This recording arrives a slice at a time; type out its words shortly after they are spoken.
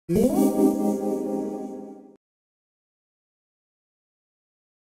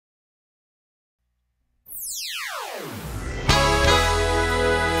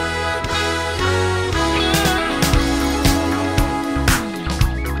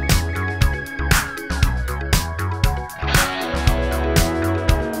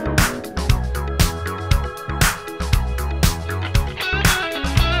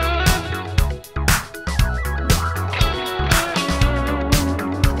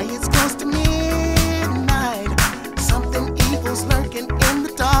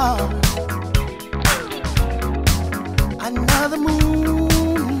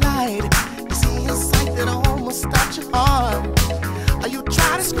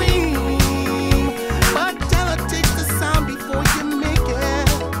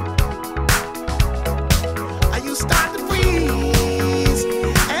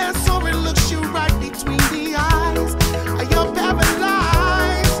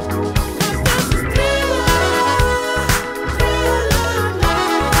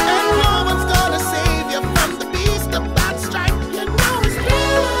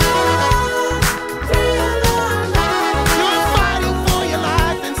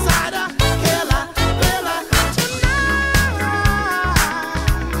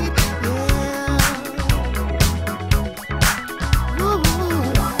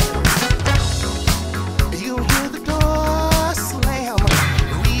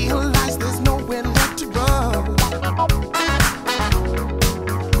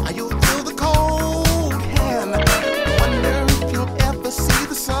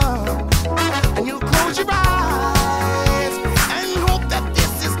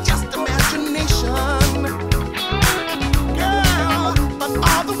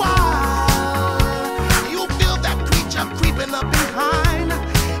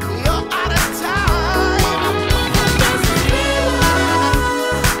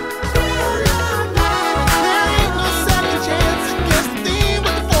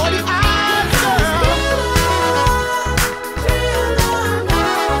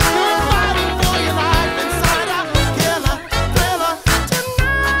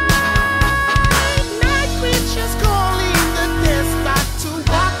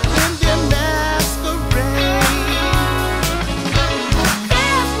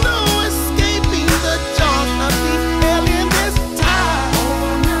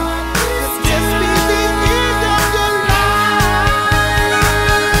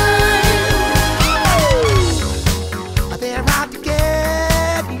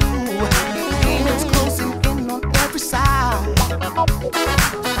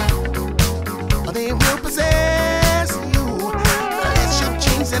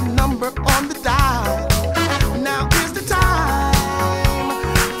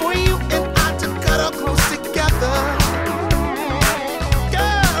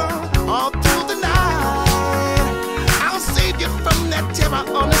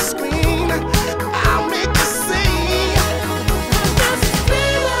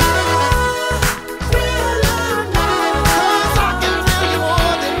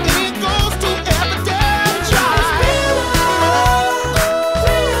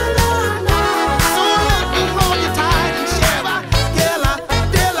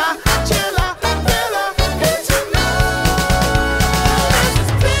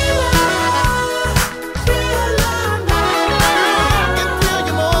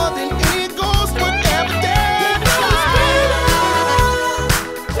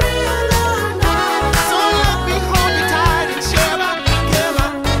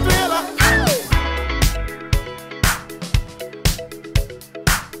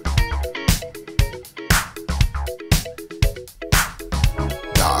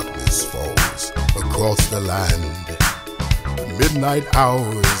across the land. The midnight hour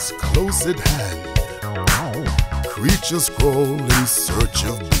is close at hand. Creatures crawl in search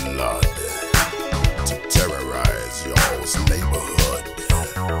of blood to terrorize y'all's neighborhood.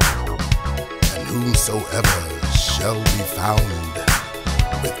 And whomsoever shall be found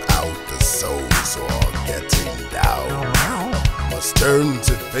without the souls or getting down must turn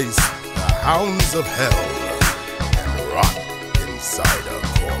to face the hounds of hell and rot inside a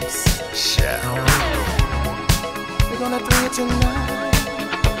corpse shell. We're gonna do it tonight.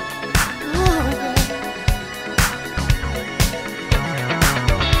 Ooh, yeah.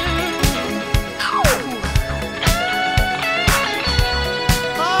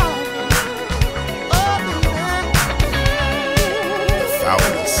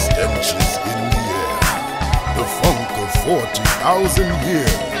 Stenches in the air, the funk of 40,000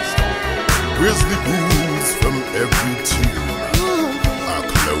 years. Grizzly ghouls from every tomb are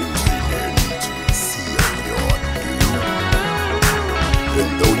closing in to seal your doom.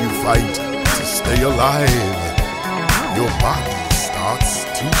 Even though you fight to stay alive, your body starts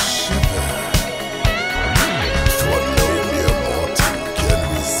to shiver. For no mere mortal can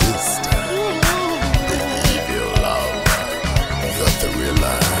resist the evil of the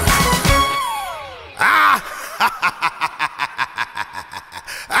thriller. Ah!